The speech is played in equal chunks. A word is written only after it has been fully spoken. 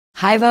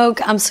Hi Vogue,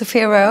 I'm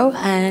Sophia Roe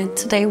and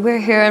today we're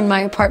here in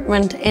my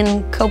apartment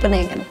in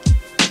Copenhagen.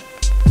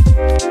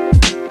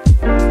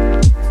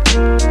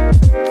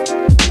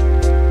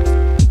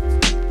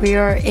 We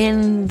are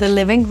in the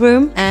living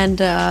room and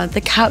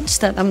the couch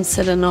that I'm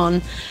sitting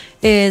on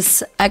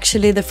is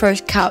actually the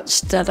first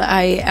couch that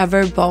I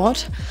ever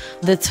bought.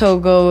 The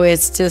Togo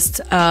is just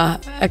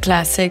a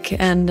classic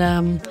and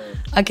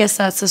I guess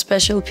that's a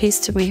special piece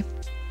to me.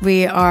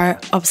 We are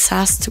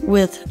obsessed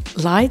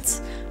with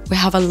lights. We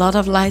have a lot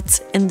of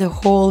lights in the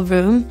whole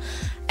room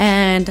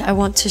and I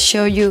want to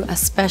show you a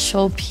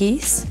special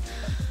piece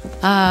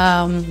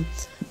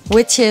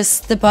which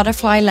is the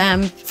butterfly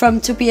lamp from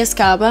Tobias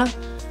Garber.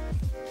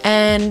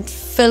 And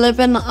Philip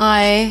and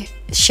I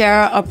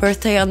share our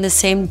birthday on the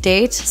same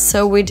date,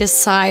 so we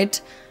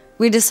decided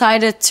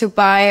to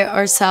buy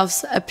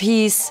ourselves a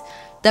piece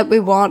that we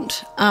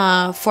want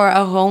for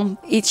our home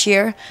each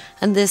year.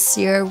 And this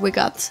year we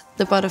got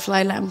the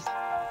butterfly lamp.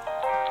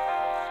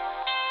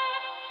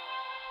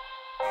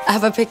 I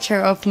have a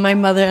picture of my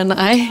mother and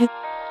I.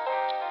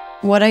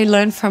 What I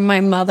learned from my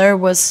mother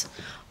was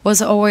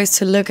always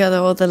to look at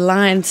all the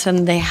lines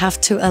and they have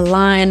to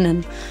align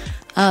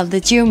and the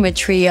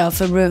geometry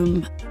of a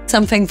room.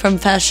 Something from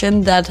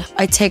fashion that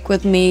I take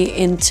with me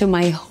into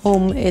my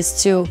home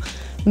is to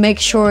make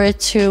sure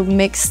to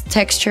mix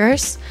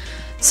textures.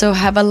 So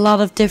have a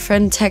lot of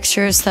different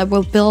textures that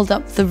will build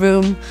up the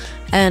room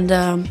and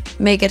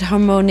make it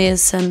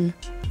harmonious and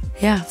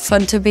yeah,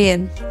 fun to be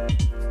in.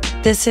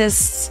 This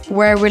is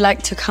where we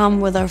like to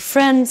come with our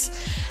friends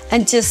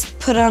and just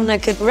put on a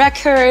good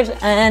record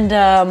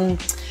and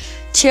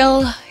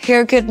chill,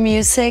 hear good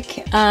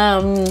music.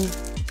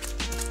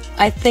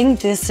 I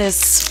think this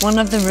is one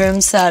of the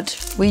rooms that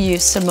we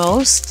use the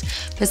most,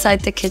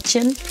 beside the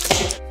kitchen.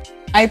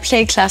 I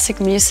play classic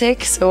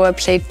music, so I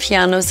played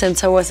piano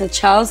since I was a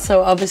child,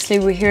 so obviously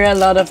we hear a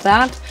lot of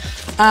that.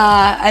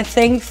 I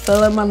think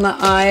Philip and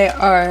I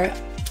are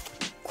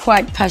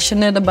quite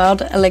passionate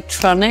about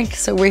electronic,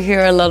 so we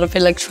hear a lot of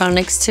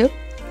electronics too.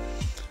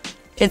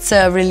 It's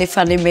a really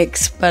funny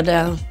mix, but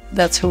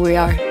that's who we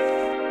are.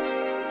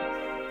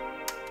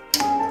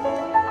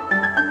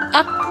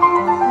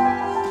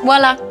 Ah,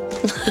 voila!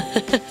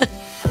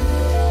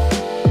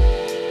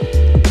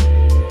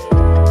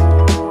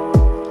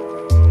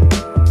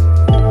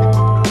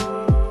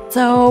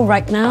 So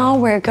right now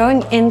we're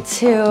going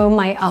into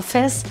my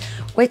office,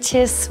 which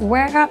is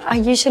where I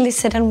usually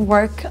sit and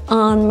work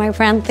on my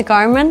brand, The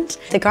Garment.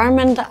 The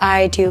Garment,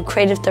 I do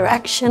creative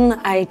direction,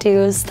 I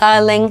do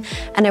styling,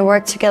 and I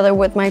work together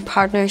with my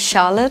partner,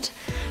 Charlotte.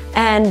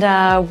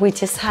 And we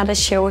just had a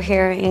show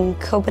here in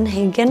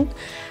Copenhagen.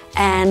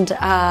 And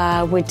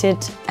we did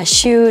a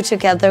shoe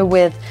together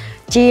with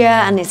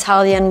Gia, an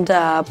Italian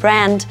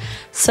brand.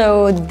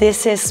 So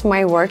this is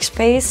my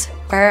workspace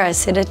where I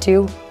sit and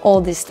do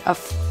all this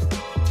stuff.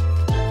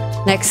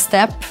 Next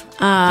step,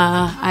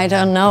 I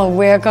don't know.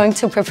 We're going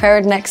to prepare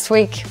it next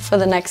week for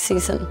the next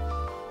season.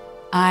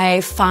 I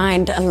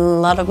find a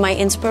lot of my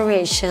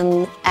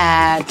inspiration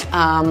at,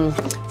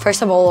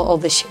 first of all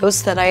the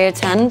shows that I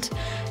attend.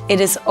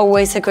 It is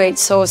always a great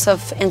source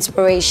of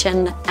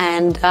inspiration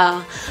and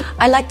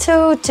I like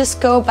to just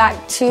go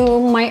back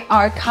to my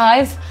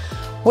archive,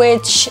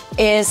 which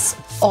is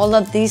all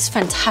of these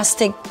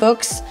fantastic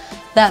books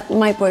that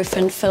my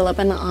boyfriend Philip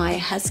and I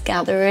has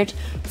gathered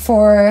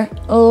for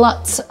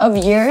lots of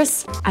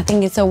years. I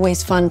think it's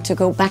always fun to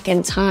go back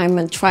in time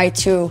and try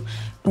to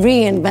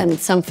reinvent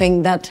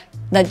something that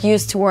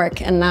used to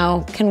work and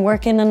now can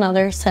work in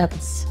another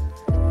sense.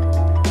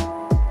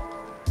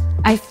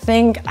 I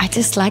think I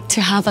just like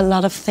to have a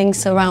lot of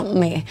things around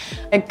me.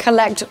 I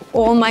collect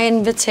all my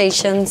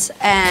invitations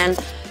and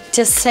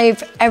just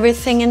save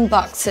everything in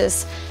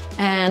boxes.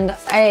 And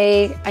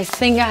I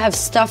think I have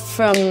stuff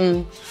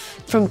from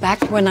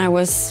back when I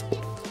was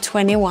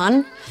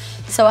 21.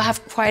 So I have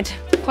quite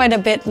a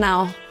bit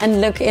now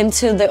and look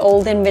into the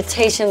old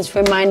invitations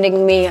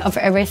reminding me of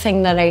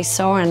everything that I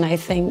saw, and I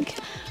think,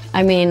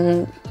 I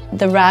mean,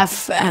 the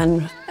RAF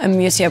and a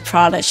Musea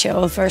Prada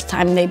show, the first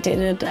time they did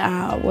it,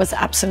 was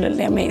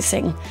absolutely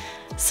amazing.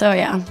 So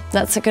yeah,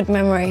 that's a good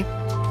memory.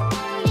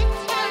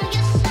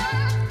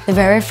 The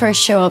very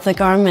first show of The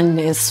Garment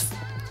is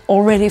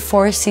already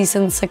 4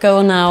 seasons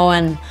ago now,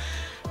 and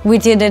we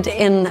did it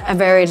in a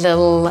very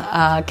little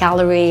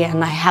gallery,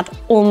 and I had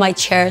all my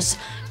chairs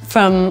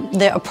from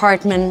the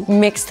apartment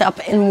mixed up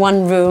in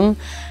one room,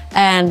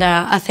 and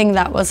I think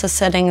that was a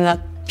setting that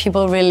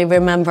people really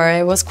remember.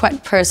 It was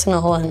quite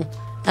personal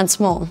and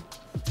small.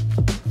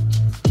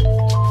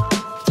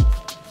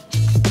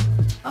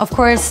 Of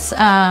course,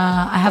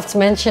 I have to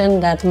mention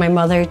that my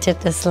mother did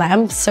this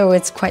lamp, so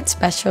it's quite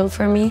special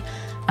for me.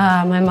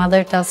 My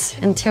mother does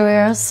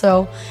interiors,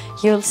 so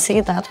you'll see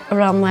that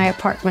around my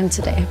apartment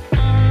today.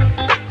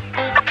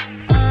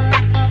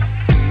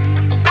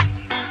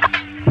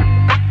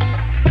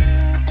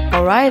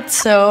 All right,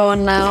 so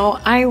now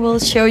I will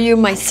show you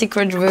my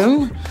secret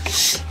room,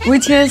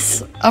 which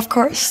is, of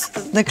course,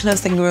 the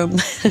clothing room.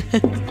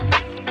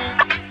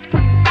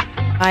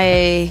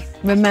 I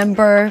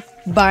remember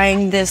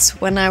buying this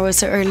when I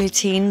was an early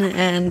teen,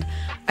 and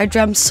I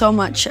dreamt so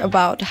much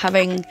about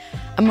having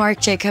a Marc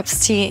Jacobs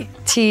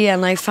tea,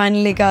 and I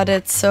finally got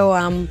it. So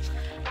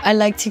I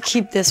like to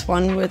keep this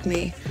one with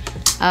me.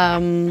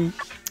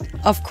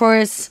 Of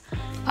course,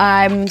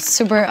 I'm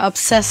super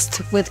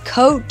obsessed with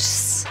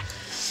coats.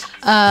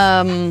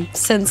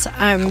 Since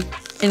I'm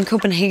in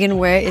Copenhagen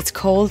where it's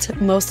cold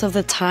most of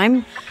the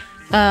time.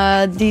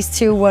 These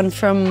two, one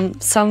from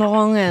Saint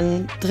Laurent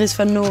and Dries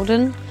van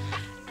Noten.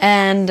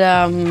 And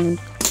a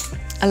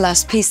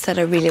last piece that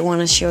I really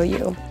want to show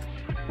you.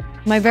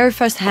 My very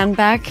first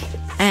handbag,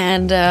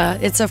 and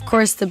it's of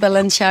course the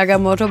Balenciaga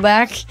moto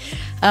bag.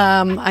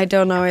 I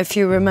don't know if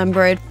you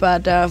remember it,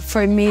 but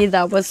for me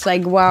that was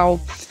like, wow.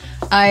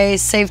 I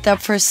saved up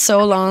for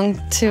so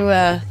long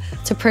to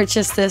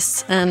purchase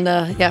this, and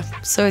yeah,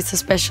 so it's a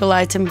special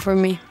item for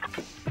me.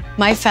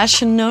 My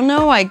fashion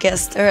no-no, I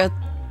guess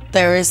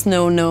there is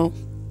no-no.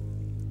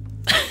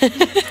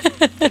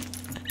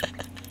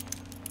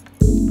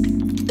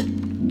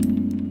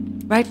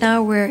 Right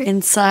now we're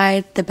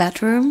inside the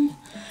bedroom,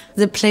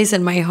 the place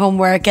in my home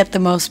where I get the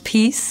most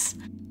peace.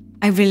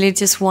 I really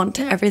just want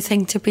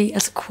everything to be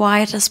as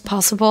quiet as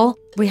possible.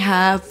 We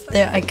have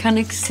the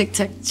iconic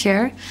zigzag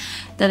chair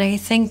that I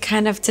think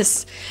kind of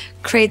just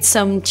creates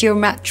some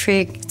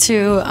geometric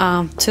to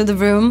the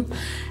room.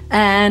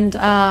 And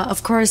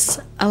of course,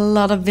 a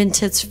lot of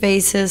vintage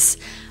vases,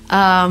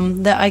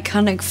 the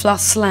iconic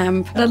floss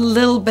lamp, a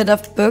little bit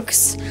of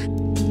books.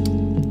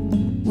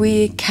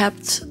 We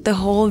kept the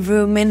whole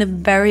room in a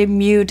very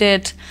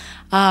muted,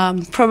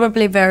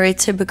 probably very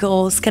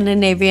typical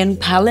Scandinavian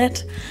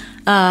palette.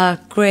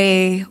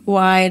 Gray,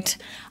 white,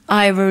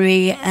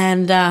 ivory,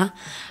 and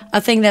I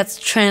think that's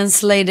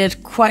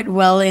translated quite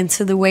well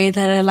into the way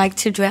that I like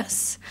to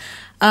dress.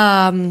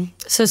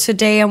 So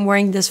today I'm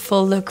wearing this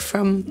full look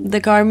from the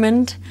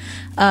garment,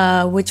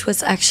 which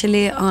was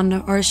actually on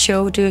our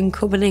show during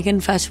Copenhagen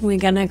Fashion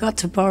Week, and I got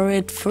to borrow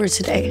it for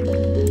today.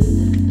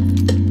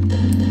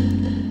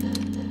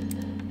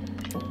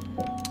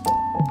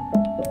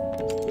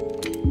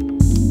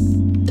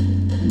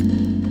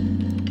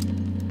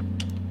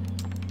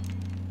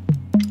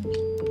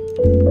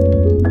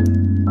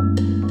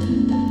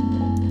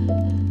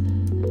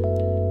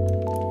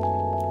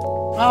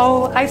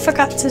 Oh, I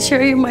forgot to show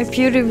you my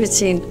beauty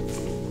routine.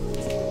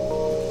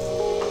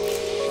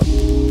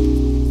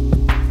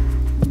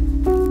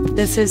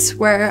 This is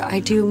where I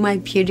do my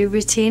beauty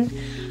routine.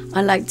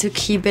 I like to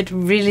keep it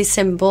really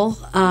simple.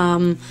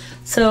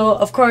 So,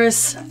 of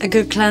course, a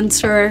good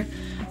cleanser,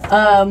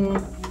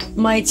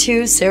 my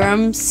 2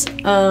 serums,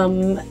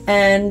 and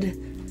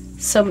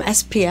some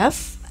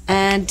SPF,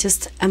 and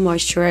just a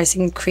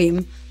moisturizing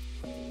cream.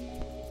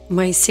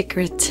 My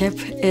secret tip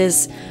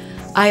is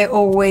I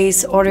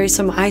always order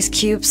some ice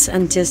cubes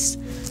and just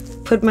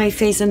put my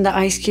face in the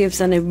ice cubes,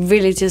 and it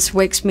really just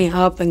wakes me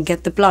up and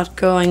get the blood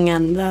going.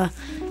 And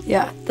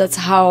yeah, that's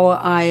how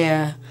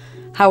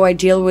I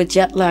deal with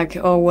jet lag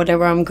or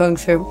whatever I'm going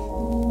through.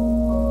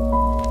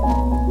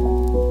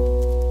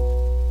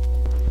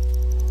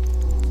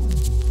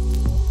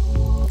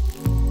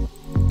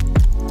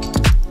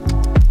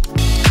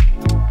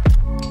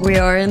 We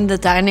are in the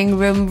dining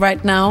room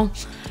right now,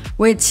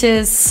 which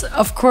is,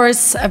 of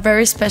course, a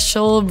very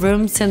special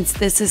room since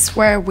this is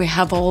where we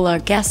have all our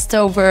guests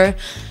over.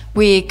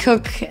 We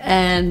cook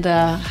and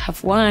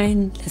have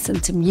wine, listen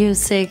to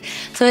music.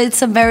 So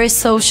it's a very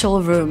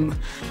social room.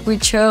 We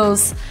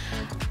chose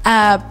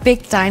a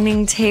big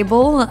dining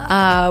table,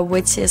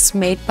 which is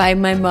made by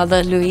my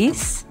mother,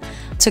 Héloïse,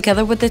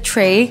 together with a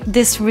tray.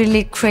 This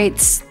really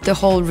creates the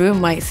whole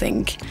room, I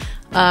think.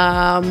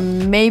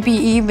 Maybe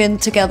even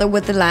together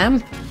with the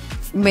lamp,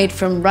 made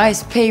from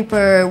rice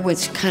paper,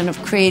 which kind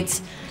of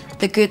creates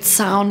the good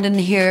sound in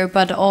here,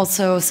 but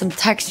also some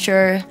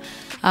texture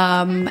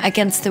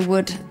against the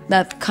wood.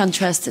 That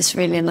contrast is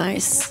really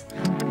nice.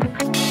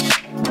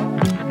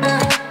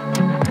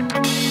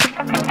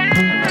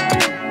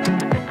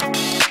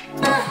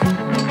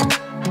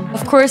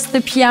 Of course,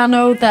 the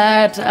piano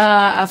that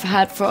I've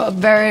had for a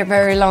very,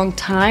 very long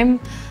time.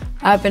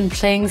 I've been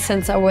playing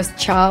since I was a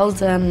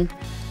child, and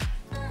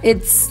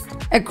it's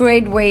a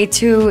great way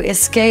to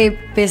escape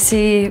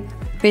busy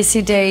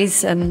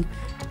days and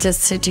just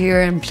sit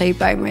here and play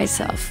by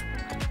myself.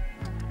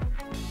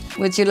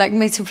 Would you like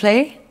me to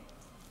play?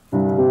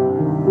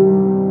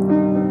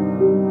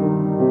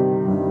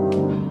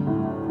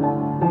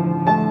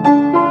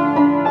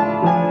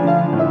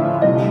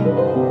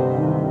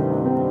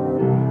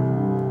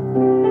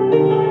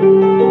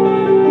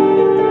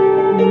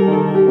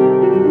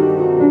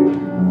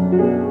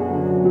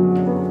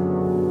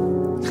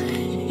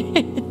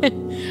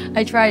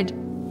 I tried.